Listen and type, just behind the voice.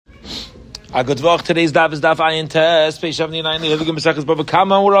Agadvach, today's daf is daf ayin test, page 79, Bava.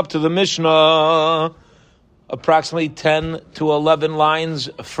 Come on, we're up to the Mishnah, approximately 10 to 11 lines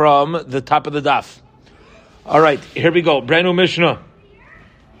from the top of the daf. All right, here we go. Brand new Mishnah.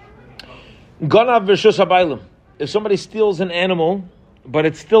 Ganav v'shus habaylim. If somebody steals an animal, but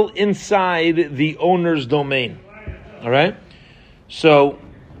it's still inside the owner's domain. All right? So,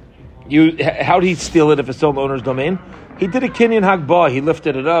 how did he steal it if it's still in the owner's domain? He did a kinyan hagbah. He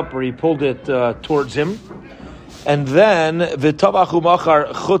lifted it up, or he pulled it towards him. And then, v'tavachu machar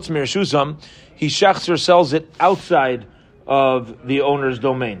chutz mirshusam, he shechs or sells it outside of the owner's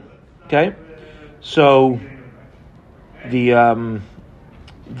domain. Okay? So, when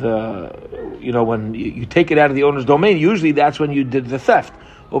you take it out of the owner's domain, usually that's when you did the theft.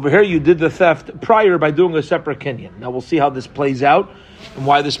 Over here, you did the theft prior by doing a separate kinyan. Now we'll see how this plays out and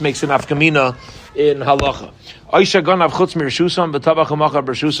why this makes an afkamina in halacha.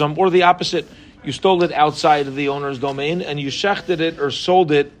 Or the opposite, you stole it outside of the owner's domain and you shechted it or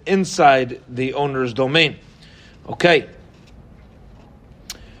sold it inside the owner's domain. Okay.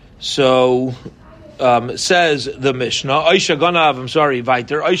 So, says the Mishnah, Aisha Ganav,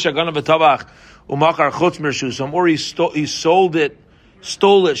 Viter, Aisha Ganav v'tavach u'machar chutz mirshusam, or he stole it,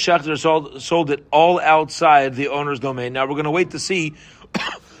 shechted, sold it all outside the owner's domain. Now we're going to wait to see,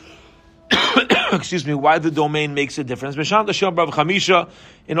 why the domain makes a difference.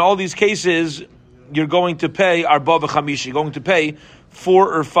 In all these cases, you're going to pay Bava Chamisha. You're going to pay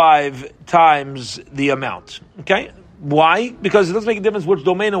 4 or 5 times the amount. Okay? Why? Because it doesn't make a difference which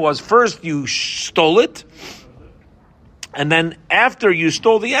domain it was. First, you stole it, and then after you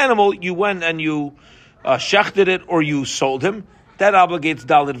stole the animal, you went and you shechted it or you sold him. That obligates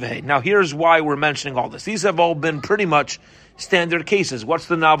Daled V'Hei. Now, here's why we're mentioning all this. These have all been pretty much standard cases. What's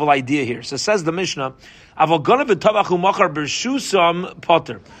the novel idea here? So says the Mishnah,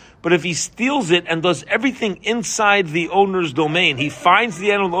 but if he steals it and does everything inside the owner's domain, he finds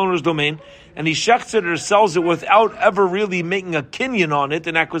the animal in the owner's domain, and he shechts it or sells it without ever really making a kinyan on it,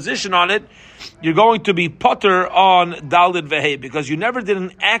 an acquisition on it, you're going to be potter on Daled V'Hei, because you never did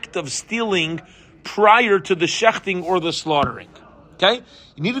an act of stealing prior to the shechting or the slaughtering. Okay?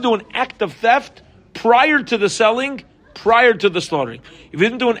 You need to do an act of theft prior to the selling, prior to the slaughtering. If you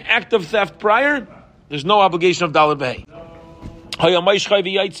didn't do an act of theft prior, there's no obligation of Daled V'Hei.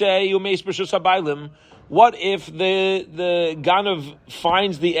 What if the ganav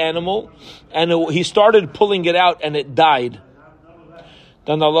finds the animal and he started pulling it out and it died?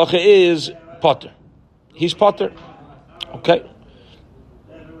 Then the halacha is potter. He's potter. Okay?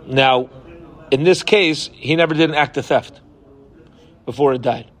 Now, in this case, he never did an act of theft before it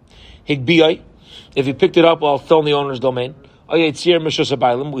died. Higbiyai, if he picked it up while still in the owner's domain,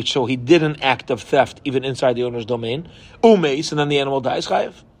 which show he did an act of theft even inside the owner's domain, umeis, and then the animal dies,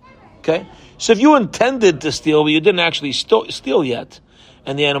 chayev. Okay? So if you intended to steal, but you didn't actually steal yet,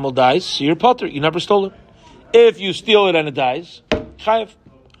 and the animal dies, so you're potter, you never stole it. If you steal it and it dies, chayev.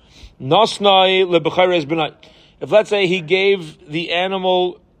 Nosnai lebechayres b'nai. If, let's say, he gave the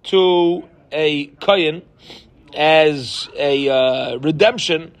animal to a kohen as a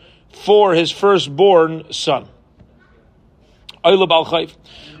redemption for his firstborn son,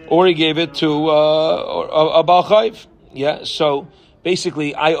 or he gave it to a Baal Chayv. Yeah, so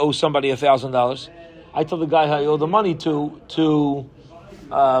basically, I owe somebody $1,000. I tell the guy I owe the money to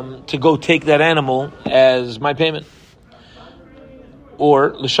go take that animal as my payment.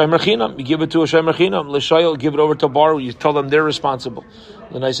 Or l'shay merchinam, you give it to a shay merchinam. L'shay, give it over to borrow. You tell them they're responsible.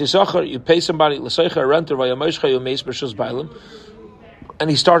 L'naisei sachar, you pay somebody l'saycha a renter v'yamayshcha yomeis b'shus bailim, and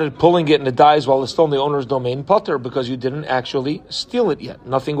he started pulling it and it dies while it's still in the owner's domain, potter, because you didn't actually steal it yet.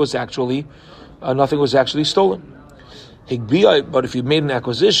 Nothing was actually stolen. But if you made an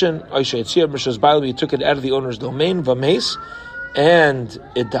acquisition, you took it out of the owner's domain, v'meis, and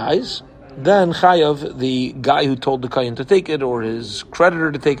it dies, then chayav, the guy who told the kohen to take it, or his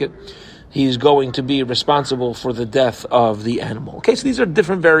creditor to take it, he's going to be responsible for the death of the animal. Okay, so these are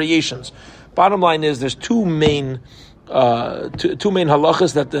different variations. Bottom line is there's two main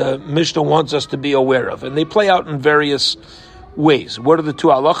halachas that the Mishnah wants us to be aware of, and they play out in various ways. What are the two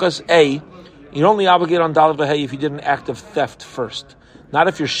halachas? A, you're only obligated on Daled V'Hei if you did an act of theft first, not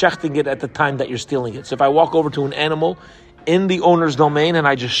if you're shechting it at the time that you're stealing it. So if I walk over to an animal in the owner's domain and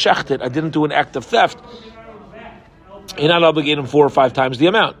I just shecht it, I didn't do an act of theft, you're not obligated 4 or 5 times the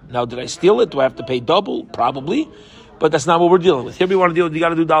amount. Now, did I steal it? Do I have to pay double? Probably, but that's not what we're dealing with. Here we want to deal with, you got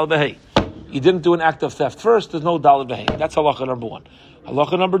to do Daled V'Hei. You didn't do an act of theft first, there's no Daled V'Hei. That's halacha number 1.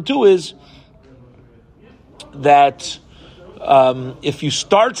 Halacha number 2 is that if you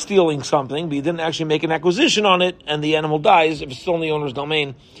start stealing something, but you didn't actually make an acquisition on it, and the animal dies, if it's still in the owner's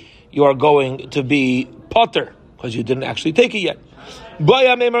domain, you are going to be potter because you didn't actually take it yet.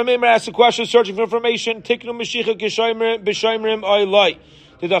 Baya Meimer asks a question, searching for information. Tiknu Mashicha B'Shaimrim Oilai.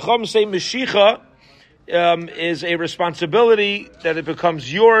 Did the Chum say Mashicha is a responsibility that it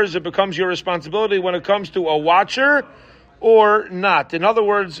becomes yours? It becomes your responsibility when it comes to a watcher, or not? In other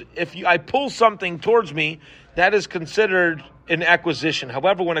words, if I pull something towards me, that is considered an acquisition.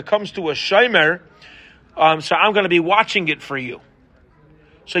 However, when it comes to a Shaimer, so I'm going to be watching it for you.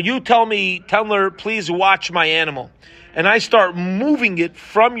 So you tell her, please watch my animal. And I start moving it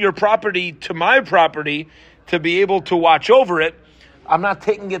from your property to my property to be able to watch over it. I'm not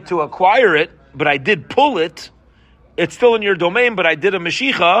taking it to acquire it, but I did pull it. It's still in your domain, but I did a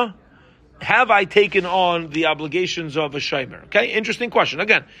Mashicha. Have I taken on the obligations of a Shaimer? Okay, interesting question.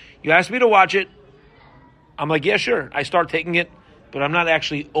 Again, you asked me to watch it. I'm like, yeah, sure. I start taking it, but I'm not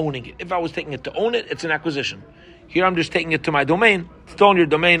actually owning it. If I was taking it to own it, it's an acquisition. Here I'm just taking it to my domain. It's still in your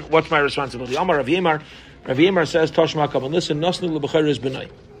domain. What's my responsibility? Amar Rav Yemar. Rav Yemar says, Toshma Kam, and listen, Nasnu L'Bechayr is B'nai.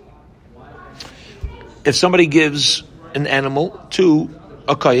 If somebody gives an animal to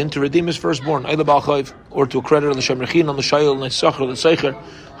a kayin to redeem his firstborn, or to a creditor on the Shemrechin, on the Shayil, on the Sachar, the Seicher,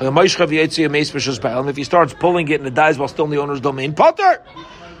 if he starts pulling it and it dies while still in the owner's domain, Potter!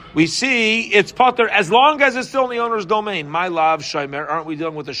 We see it's Potter as long as it's still in the owner's domain. My love, Shaimer, aren't we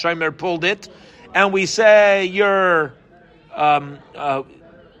dealing with the Shaimer pulled it? And we say you're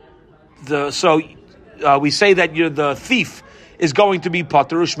we say that you're the thief is going to be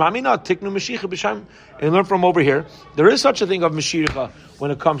Potter. Ushmamina tiknu Mashicha b'Shaim. And learn from over here, there is such a thing of Mashicha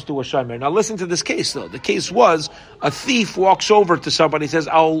when it comes to a Shaimer. Now listen to this case though. The case was a thief walks over to somebody, says,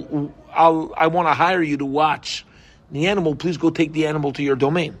 I want to hire you to watch the animal. Please go take the animal to your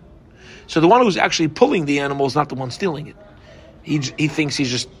domain. So the one who's actually pulling the animal is not the one stealing it. He thinks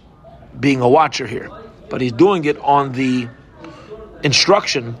he's just being a watcher here, but he's doing it on the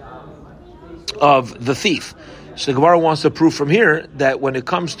instruction of the thief. So the Gemara wants to prove from here that when it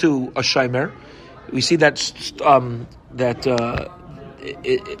comes to a Shaimer, we see that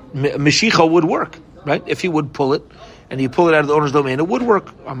Mashicha would work, right? If he would pull it, and he pull it out of the owner's domain, it would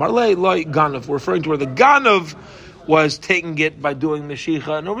work. Amarle loy ganav, referring to where the ganav was taking it by doing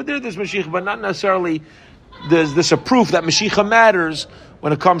Mashicha, and over there there's Mashicha, but not necessarily there's this a proof that Mashicha matters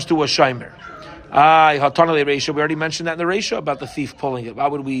when it comes to a Shaimer. We already mentioned that in the Reisha about the thief pulling it. Why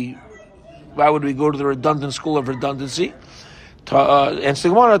would we go to the redundant school of redundancy?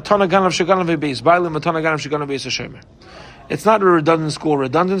 It's not a redundant school of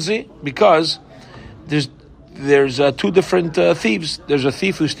redundancy because there's two different thieves. There's a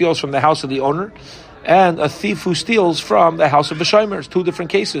thief who steals from the house of the owner and a thief who steals from the house of a Shaimer. It's two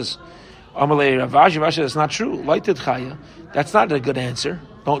different cases. That's not true. That's not a good answer.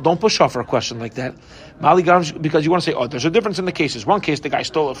 Don't push off for a question like that. Because you want to say, there's a difference in the cases. One case, the guy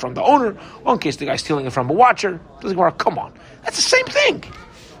stole it from the owner. One case, the guy's stealing it from a watcher. Come on. That's the same thing.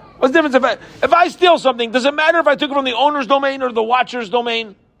 What's the difference? If I steal something, does it matter if I took it from the owner's domain or the watcher's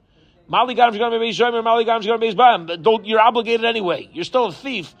domain? You're obligated anyway. You're still a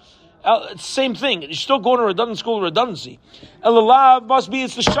thief. Same thing. You're still going to redundant school of redundancy. Elalav must be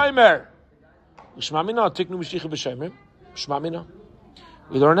it's the Shaimer.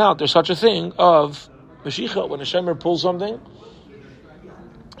 We learn out there's such a thing of Mashicha. When a Shaimer pulls something,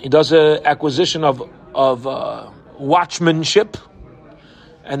 he does an acquisition of watchmanship,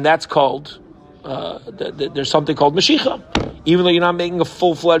 and that's called there's something called Mashicha. Even though you're not making a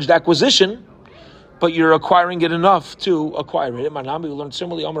full-fledged acquisition, but you're acquiring it enough to acquire it. We learned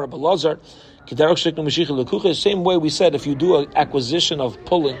similarly, Amar Rabbi Lazar, the same way we said, if you do an acquisition of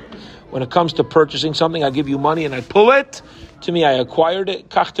pulling, when it comes to purchasing something, I give you money and I pull it, to me I acquired it.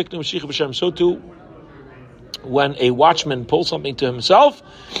 So too, when a watchman pulls something to himself,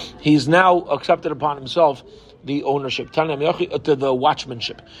 he's now accepted upon himself the ownership, to the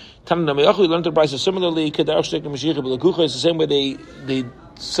watchmanship. We learned the price similarly. It's the same way they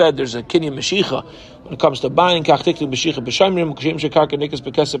said there's a kinyan Mashicha when it comes to buying. The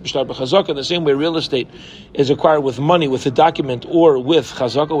same way real estate is acquired with money, with a document, or with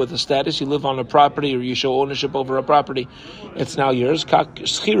chazaka, with a status. You live on a property or you show ownership over a property, it's now yours. So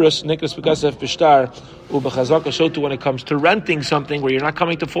too when it comes to renting something where you're not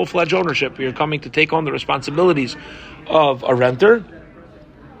coming to full-fledged ownership, you're coming to take on the responsibilities of a renter.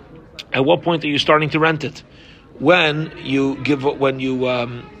 At what point are you starting to rent it? When you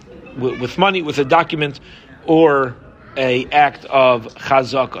with money, with a document, or a act of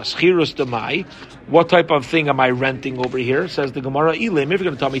chazaka. Schirus demai. What type of thing am I renting over here? Says the Gemara. Ilim. If you're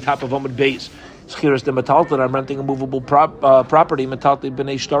going to tell me top of Amud Beis, schirus de metalta, I'm renting a movable property. Metalta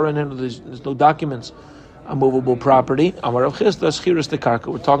b'nei shtarin, and there's no documents. a movable property. Amar Rav Chisda, Schiras de Karka.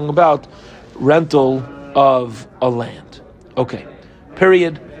 We're talking about rental of a land. Okay,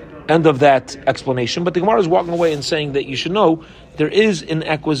 period. End of that explanation. But the Gemara is walking away and saying that you should know there is an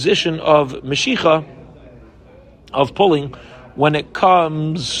acquisition of Meshicha, of pulling, when it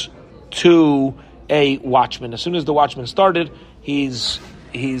comes to a watchman. As soon as the watchman started, as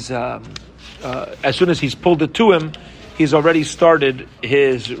soon as he's pulled it to him, he's already started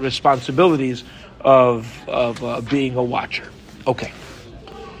his responsibilities of being a watcher. Okay,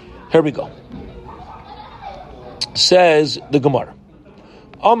 here we go. Says the Gemara.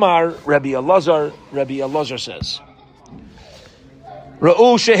 Omar Rabbi Elazar says,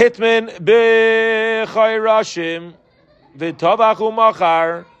 Ra'u shehitmin b'chayrashim v'tavachu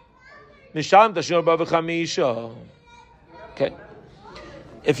machar misham tashur b'chamisha. Okay.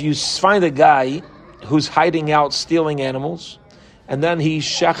 If you find a guy who's hiding out stealing animals, and then he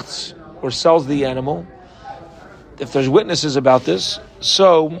shechts or sells the animal, if there's witnesses about this,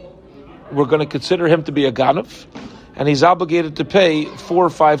 so we're going to consider him to be a ganav, and he's obligated to pay 4 or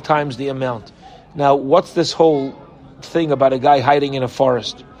 5 times the amount. Now, what's this whole thing about a guy hiding in a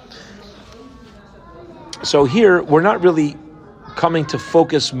forest? So here, we're not really coming to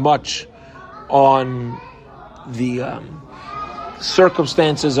focus much on the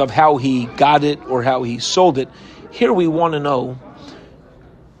circumstances of how he got it or how he sold it. Here we want to know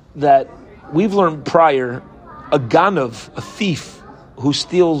that we've learned prior, a ganav, a thief who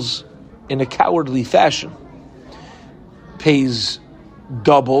steals in a cowardly fashion, pays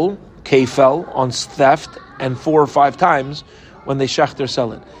double kefel on theft and 4 or 5 times when they shechter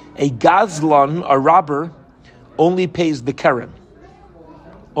sell it. A gazlan, a robber, only pays the keren,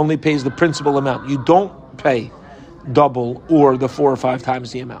 only pays the principal amount. You don't pay double or the 4 or 5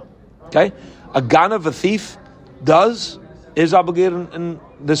 times the amount. Okay? A ganav, a thief, is obligated in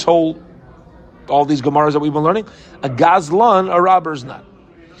this all these Gemaras that we've been learning. A gazlan, a robber, is not.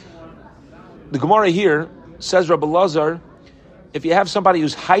 The Gemara here says, Rabbi Elazar, if you have somebody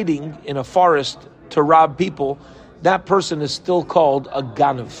who's hiding in a forest to rob people, that person is still called a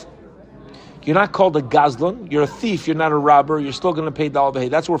ganav. You're not called a gazlan. You're a thief. You're not a robber. You're still going to pay dal v'hei.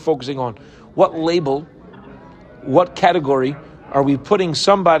 That's what we're focusing on. What label, what category are we putting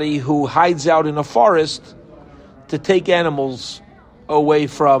somebody who hides out in a forest to take animals away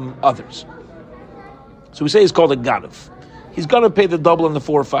from others? So we say he's called a ganav. He's going to pay the double and the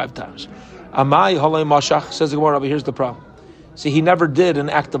 4 or 5 times. Amai halei mashach, says the Gemara, but here's the problem. See, he never did an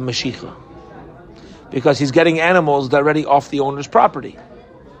act of Mashiach because he's getting animals that are already off the owner's property.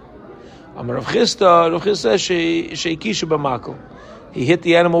 Rav Chisda says, he hit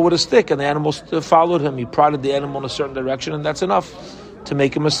the animal with a stick and the animal followed him. He prodded the animal in a certain direction, and that's enough to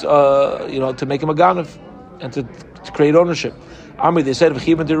make him a ganav and to create ownership. They said,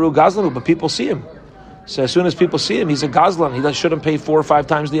 but people see him. So as soon as people see him, he's a gazlan. He shouldn't pay 4 or 5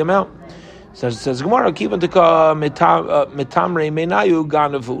 times the amount. Says Gemara,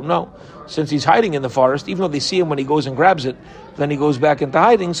 no. Since he's hiding in the forest, even though they see him when he goes and grabs it, then he goes back into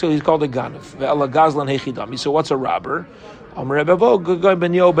hiding, so he's called a ganav. So what's a robber?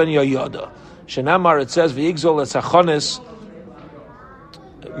 It says,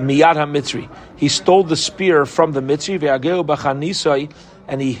 he stole the spear from the Mitzri,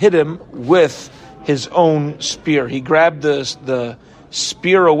 and he hit him with his own spear. He grabbed the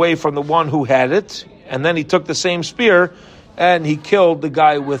spear away from the one who had it, and then he took the same spear and he killed the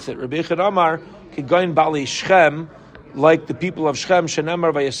guy with it. Rabbi Yechid Amar, Kigain Bali Shechem, like the people of Shechem,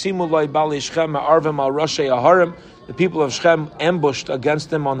 Shenemar Vayasimu Loi Bali Shechem Arvim Al Roshei Aharim, the people of Shechem ambushed against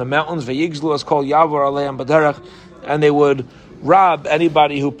them on the mountains, Vayigzlu is called Yavor Aleim Baderach, and they would rob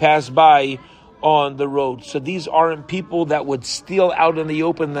anybody who passed by on the road. So these aren't people that would steal out in the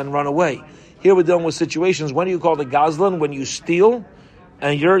open and then run away. Here we're dealing with situations. When do you call the gazlan? When you steal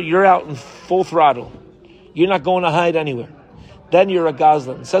and you're out in full throttle. You're not going to hide anywhere. Then you're a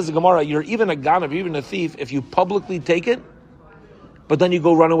gazlan. It says the Gemara, you're even a ganav, even a thief, if you publicly take it, but then you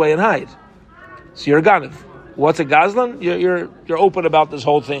go run away and hide. So you're a ganav. What's a gazlan? You're open about this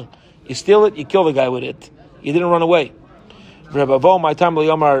whole thing. You steal it, you kill the guy with it. You didn't run away. Rabbi Avo, my time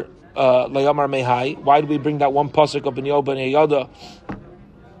layamar mehai. Why do we bring that one pasuk of Ben Yoda?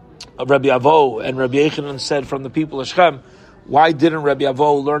 Rabbi Avo and Rabbi Yechanan said from the people of Shechem. Why didn't Rabbi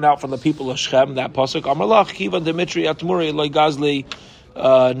Avo learn out from the people of Shechem that pasuk? Amalach kivan Dimitri atmuri loy gazli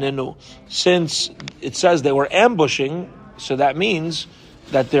nenu. Since it says they were ambushing, so that means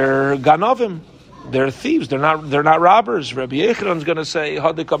that they're ganavim, they're thieves. They're not robbers. Rabbi Yechanan is going to say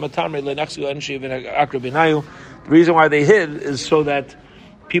hadika matamri lenexu enshi v'akrabinayu. The reason why they hid is so that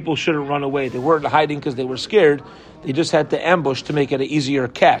people shouldn't run away. They weren't hiding because they were scared. They just had to ambush to make it an easier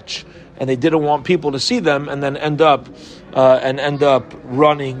catch, and they didn't want people to see them and then end up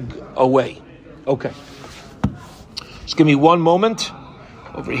running away. Okay, just give me one moment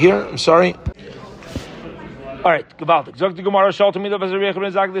over here. I'm sorry. All right, gewaltig. Zog the Gemara, Shal Tamid of Azariach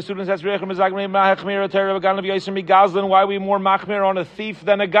ben Zag. The students has Reich ben Zag ben Machmir Terah Ganav Yaisim Gazlan. Why are we more machmir on a thief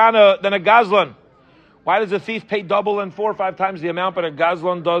than a Gazlan? Why does a thief pay double and 4 or 5 times the amount, but a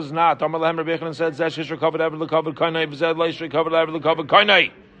Gazlan does not? Amar Lahem Rabbi Yochanan said, "Zesh recovered ever recovered kainai, v'zed leish recovered ever recovered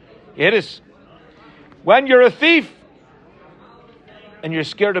kainai." It is when you're a thief and you're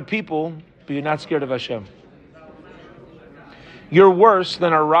scared of people, but you're not scared of Hashem. You're worse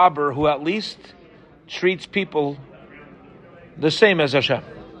than a robber who at least treats people the same as Hashem.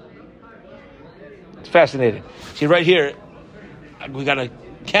 It's fascinating. See, right here, we got a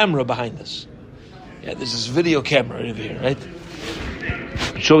camera behind us. Yeah, this is video camera over here, right?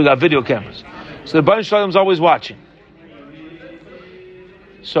 So we got video cameras. So the Baruch Shalom's always watching.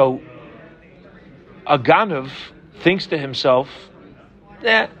 So a Ganav thinks to himself,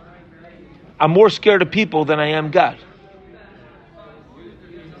 I'm more scared of people than I am God.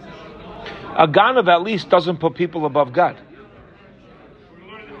 A Ganav at least doesn't put people above God.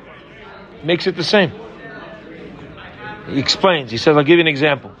 Makes it the same. He explains. He says, I'll give you an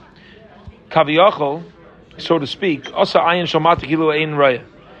example. Kaviyachol, so to speak, Asa ayin shalmata kilu ein raya.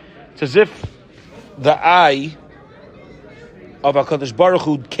 It's as if the eye of HaKadosh Baruch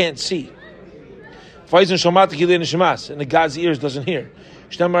Hu can't see. Faizen shalmata kilu ein shemas, and the God's ears doesn't hear.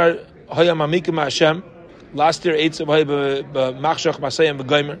 Shtamar haya mamikim Hashem, last year eitz of haya b'machshach masayim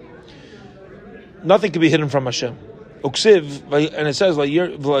v'gaymer. Nothing can be hidden from Hashem. Uksiv, and it says,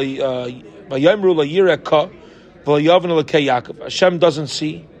 v'yamru la'yireka v'yavnu l'kei Yaakov. Hashem doesn't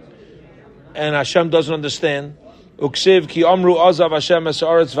see, and Hashem doesn't understand. Uksiv ki amru azav Hashem es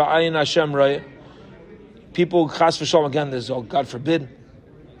haaretz v'ayin Hashem raya. People, chas v'shalom, again, there's, oh, God forbid,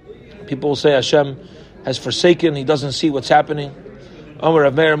 people will say Hashem has forsaken, He doesn't see what's happening. Amar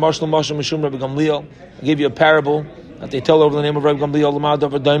Rav Meir, Mashal Mashal Mishum Rabbi Gamliel. I gave you a parable that they tell over the name of Rabbi Gamliel, Lamad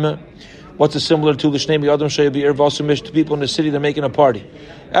of Daima. What's it similar to? L'shnei Yadam Sheyabi Irvasimish, to people in the city, they're making a party.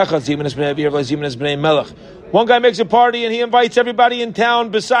 One guy makes a party and he invites everybody in town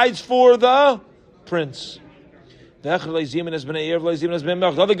besides for the prince. The other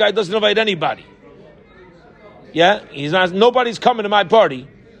guy doesn't invite anybody. Yeah, he's not. Nobody's coming to my party.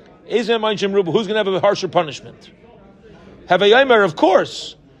 Who's going to have a harsher punishment? Have a Yomer, of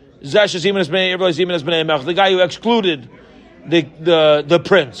course. The guy who excluded the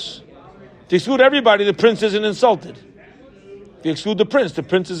prince. If you exclude everybody, the prince isn't insulted. If you exclude the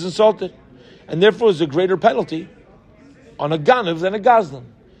prince is insulted. And therefore is a greater penalty on a Ganav than a Gazlan.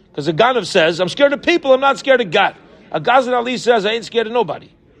 Because a Ganav says, I'm scared of people, I'm not scared of God. A Gazlan at least says, I ain't scared of nobody.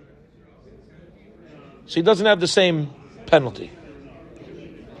 So he doesn't have the same penalty.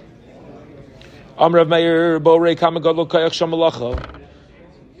 I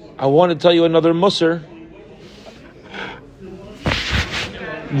want to tell you another musar.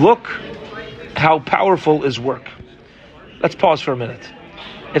 Look how powerful is work. Let's pause for a minute.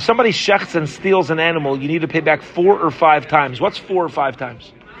 If somebody shechts and steals an animal, you need to pay back 4 or 5 times. What's 4 or 5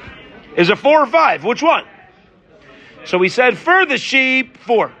 times? Is it 4 or 5? Which one? So we said, for the sheep,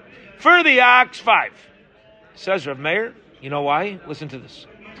 4. For the ox, 5. Says Rav Meir, you know why? Listen to this.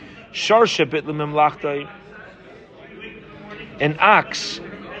 Shar shepit l'mimlachtai. An ox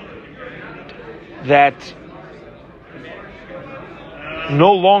that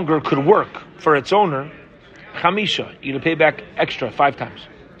no longer could work for its owner, chamisha, you to pay back extra 5 times.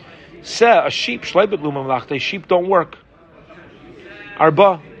 Se a sheep, shleibet l'mimlachtai, sheep don't work.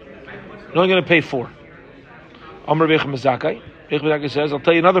 Arba, you're only going to pay 4. Amar Bechim Mezakai. Bechim Mezakai says, I'll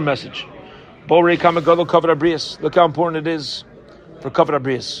tell you another message. Borei kamagadol kavod abrius. Look how important it is for kavod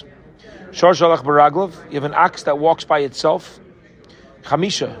abrius. Shor shalach baraglov. You have an ox that walks by itself.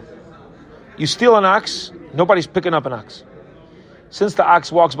 Chamisha. You steal an ox, nobody's picking up an ox. Since the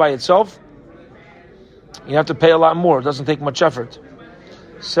ox walks by itself, you have to pay a lot more. It doesn't take much effort.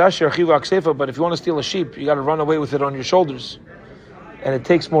 But if you want to steal a sheep, you got to run away with it on your shoulders. And it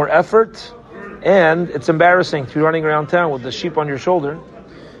takes more effort, and it's embarrassing to be running around town with the sheep on your shoulder.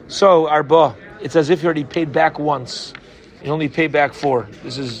 So, Arba, it's as if you already paid back once. You only pay back 4.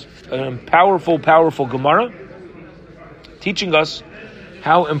 This is a powerful, powerful Gemara teaching us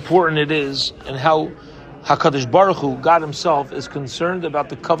how important it is and how HaKadosh Baruch Hu, God Himself, is concerned about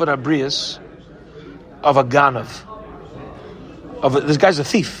the kavod abrius of a Ganav. This guy's a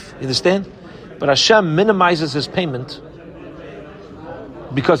thief, you understand? But Hashem minimizes his payment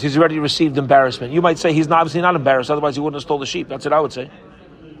because he's already received embarrassment. You might say he's obviously not embarrassed, otherwise he wouldn't have stole the sheep. That's what I would say.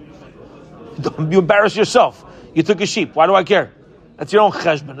 You embarrass yourself. You took a sheep. Why do I care? That's your own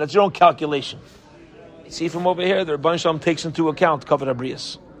cheshbon. That's your own calculation. You see from over here, the Rebbeinu Shalom takes into account kavod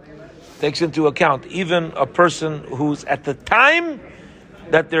habriyos. Takes into account even a person who's at the time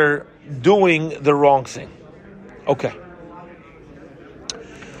that they're doing the wrong thing. Okay.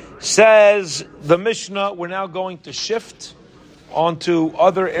 Says the Mishnah, we're now going to shift onto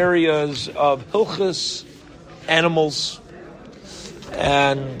other areas of hilchos, animals,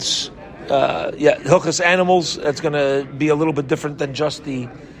 and hilchos animals. That's going to be a little bit different than just the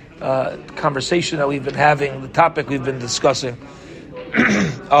conversation that we've been having, the topic we've been discussing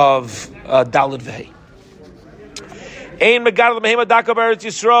of Daled V'Hei. Ein megadol behema daka b'Eretz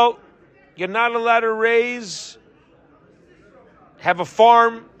Yisrael. You're not allowed to have a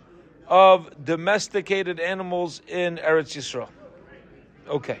farm of domesticated animals in Eretz Yisrael.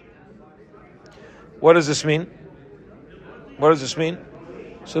 Okay. What does this mean? What does this mean?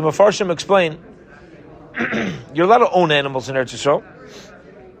 So the Mefarshim explain, you're allowed to own animals in Eretz Yisrael,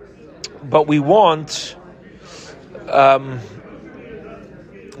 but we want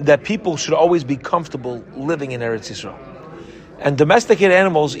that people should always be comfortable living in Eretz Yisrael. And domesticated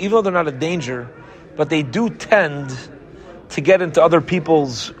animals, even though they're not a danger, but they do tend to get into other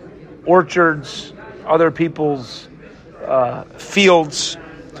people's orchards, other people's fields,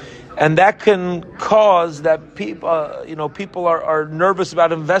 and that can cause that people are nervous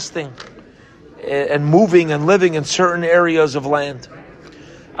about investing and moving and living in certain areas of land.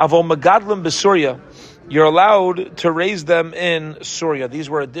 Avol megadlim b'Surya, you're allowed to raise them in Surya. These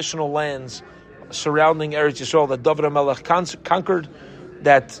were additional lands surrounding Eretz Yisrael that David HaMelech conquered,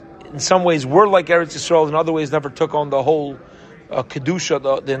 that in some ways were like Eretz Yisrael, in other ways never took on the whole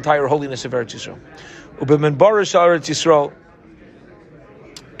kedusha, the entire holiness of Eretz Yisrael. Ubemenbarish Eretz Yisrael,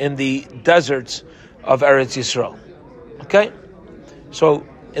 in the deserts of Eretz Yisrael. Okay, so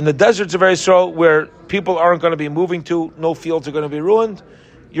in the deserts of Eretz Yisrael, where people aren't going to be moving to, no fields are going to be ruined,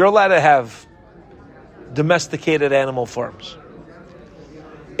 you're allowed to have domesticated animal farms.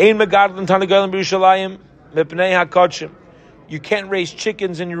 Ein megadlim tanagelim b'Yerushalayim mipnei hakodshim. You can't raise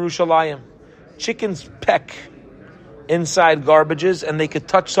chickens in Yerushalayim. Chickens peck inside garbages, and they could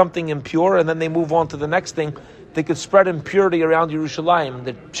touch something impure, and then they move on to the next thing. They could spread impurity around Yerushalayim.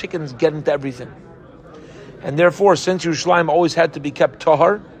 The chickens get into everything. And therefore, since Yerushalayim always had to be kept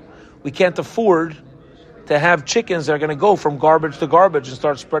tahar, we can't afford to have chickens that are going to go from garbage to garbage and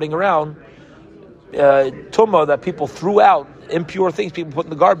start spreading around tumah that people threw out, impure things people put in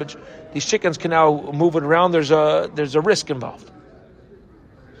the garbage. These chickens can now move it around. There's a risk involved.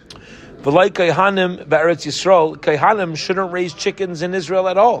 V'lai kaihanim b'Eretz Yisrael, kaihanim shouldn't raise chickens in Israel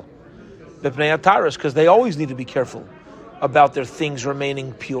at all, b'pnei ataris, because they always need to be careful about their things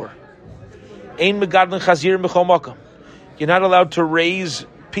remaining pure. Ein megadlin chazir b'chol makom. You're not allowed to raise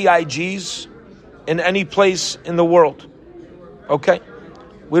PIGs in any place in the world. Okay,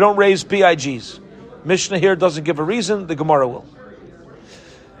 we don't raise PIGs. Mishnah here doesn't give a reason. The Gemara will.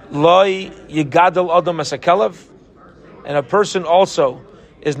 Loi yigadol adam as a kelev, and a person also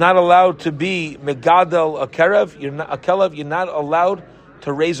is not allowed to be megadol a kerev. You're not allowed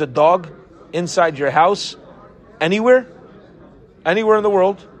to raise a dog inside your house anywhere in the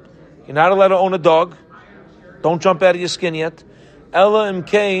world. You're not allowed to own a dog. Don't jump out of your skin yet. Ella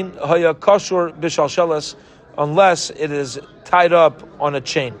imkain haya kashur b'shalshelas, unless it is tied up on a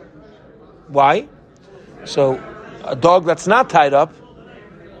chain. Why? So a dog that's not tied up,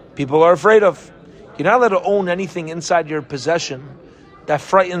 people are afraid of. You're not allowed to own anything inside your possession that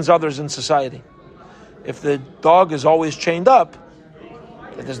frightens others in society. If the dog is always chained up,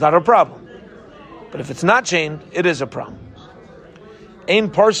 it is not a problem. But if it's not chained, it is a problem. Ein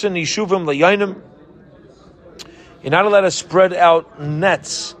parson yishuvim layainim. You're not allowed to spread out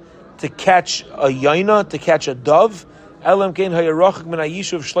nets to catch a yaina, to catch a dove. Elam kein hayarachik min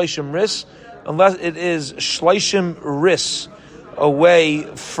hayishuv shleishim ris, unless it is shleishim ris, away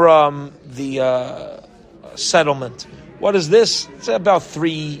from the settlement. What is this? It's about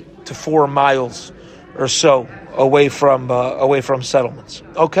 3 to 4 miles or so away from settlements.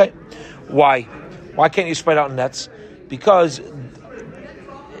 Okay, why? Why can't you spread out nets? Because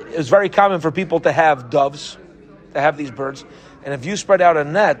it's very common for people to have doves, to have these birds, and if you spread out a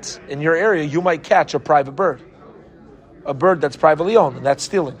net in your area, you might catch a private bird, a bird that's privately owned, and that's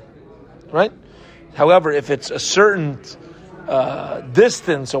stealing, right? However, if it's a certain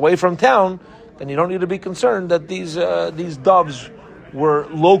distance away from town, then you don't need to be concerned that these doves were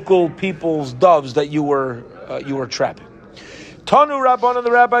local people's doves that you were trapping. Tanu Rabban, and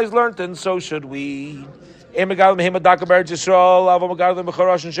the rabbis learned, and so should we. You're not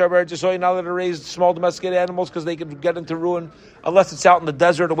allowed to raise small domesticated animals because they can get into ruin unless it's out in the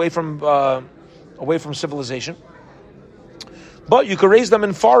desert away from civilization. But you could raise them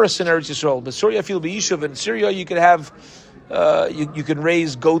in forests in Eretz Yisrael. But Syria, in Syria, you could have you can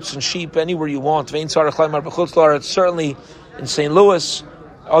raise goats and sheep anywhere you want. Certainly in St. Louis,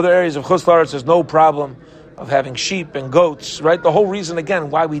 other areas of Chutz La'aretz, there's no problem of having sheep and goats. Right. The whole reason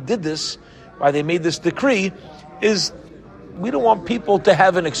again why we did this, why they made this decree, is we don't want people to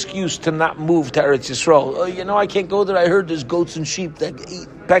have an excuse to not move to Eretz Yisrael. I can't go there. I heard there's goats and sheep that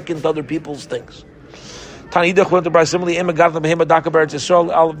peck into other people's things. You could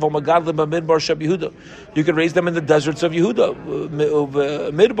raise them in the deserts of Yehuda,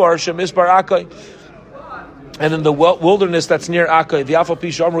 and in the wilderness that's near Akai.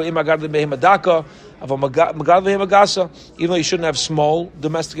 Even though you shouldn't have small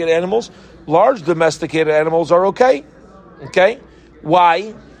domesticated animals, large domesticated animals are okay. Okay?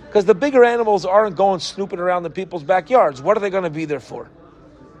 Why? Because the bigger animals aren't going snooping around in people's backyards. What are they going to be there for?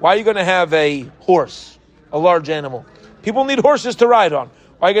 Why are you going to have a horse? A large animal. People need horses to ride on.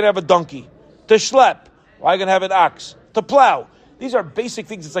 Why are you going to have a donkey? To schlep. Why are you going to have an ox? To plow. These are basic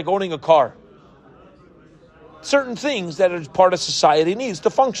things. It's like owning a car. Certain things that are part of society needs to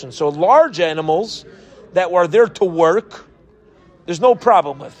function. So large animals that are there to work, there's no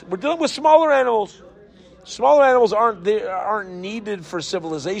problem with. We're dealing with smaller animals. Smaller animals aren't needed for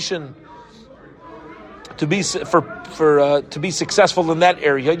civilization to be to be successful in that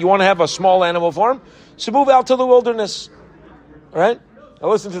area. You want to have a small animal farm? So move out to the wilderness. All right? Now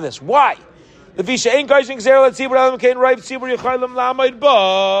listen to this. Why? We're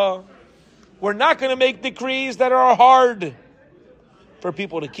not going to make decrees that are hard for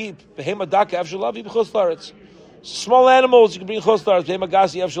people to keep. Small animals you can bring chutz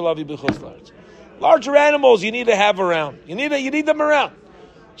la'aretz. Larger animals you need to have around. You need them around.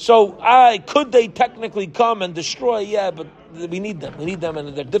 So could they technically come and destroy? Yeah, but we need them. We need them,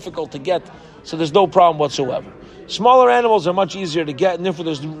 and they're difficult to get. So there's no problem whatsoever. Smaller animals are much easier to get, and therefore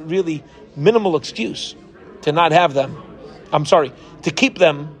there's really minimal excuse to not have them. To keep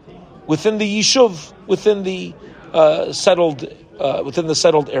them within the yishuv, within the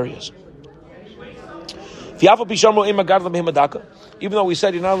settled areas. Even though we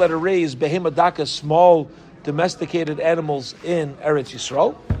said you're not allowed to raise behemadaka, small domesticated animals in Eretz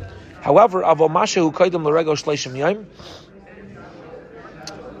Yisrael. However,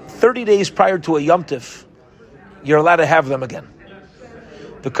 30 days prior to a Yom Tif, you're allowed to have them again.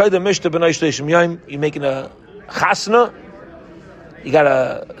 You're making a chasna, you got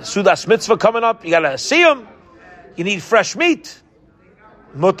a sudas mitzvah coming up, you got a siyum, you need fresh meat,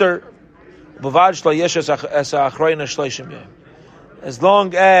 mutter, as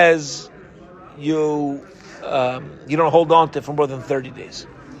long as you don't hold on to it for more than 30 days.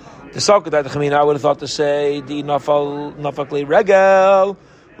 I would have thought to say the nafakli regel.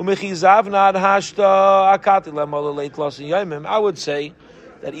 I would say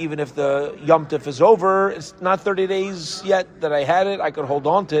that even if the Yom Tif is over, it's not 30 days yet that I had it, I could hold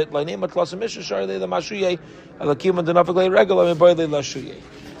on to it.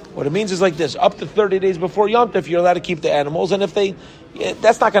 What it means is like this: up to 30 days before Yom Tif, you're allowed to keep the animals, and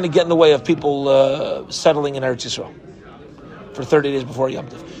that's not going to get in the way of people settling in Eretz Yisrael for 30 days before Yom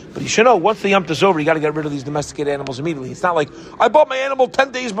Tif. But you should know, once the Yom Tif is over, you got to get rid of these domesticated animals immediately. It's not like, I bought my animal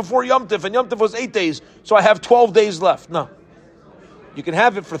 10 days before Yom Tif, and Yom Tif was 8 days, so I have 12 days left. No. You can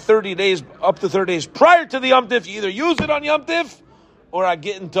have it for 30 days, up to 30 days prior to the Yom Tif. You either use it on Yom Tif, or I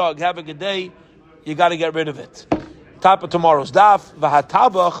get in tug, have a good day. You got to get rid of it. Top of tomorrow's daf,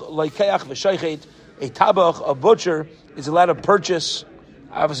 v'hatabach loikeach v'sheichet. A tabach, a butcher, is allowed to purchase,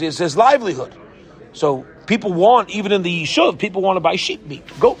 obviously it says livelihood. So people want, even in the yishuv, people want to buy sheep meat,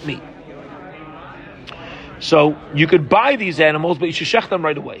 goat meat. So you could buy these animals, but you should shech them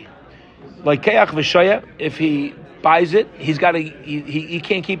right away. Like keach v'shaya, if he buys it, he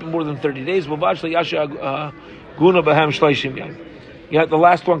can't keep it more than 30 days. The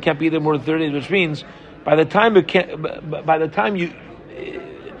last one can't be there more than 30 days, which means by the time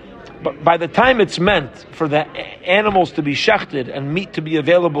it's meant for the animals to be shechted and meat to be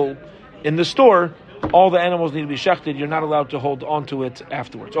available in the store, all the animals need to be shechted. You're not allowed to hold on to it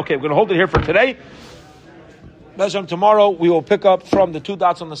afterwards. Okay, we're going to hold it here for today. Tomorrow we will pick up from the 2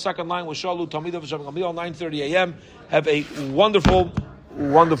 dots on the second line with Shalu Talmidav Shabbat 9:30 a.m. Have a wonderful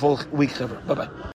week, Bye bye.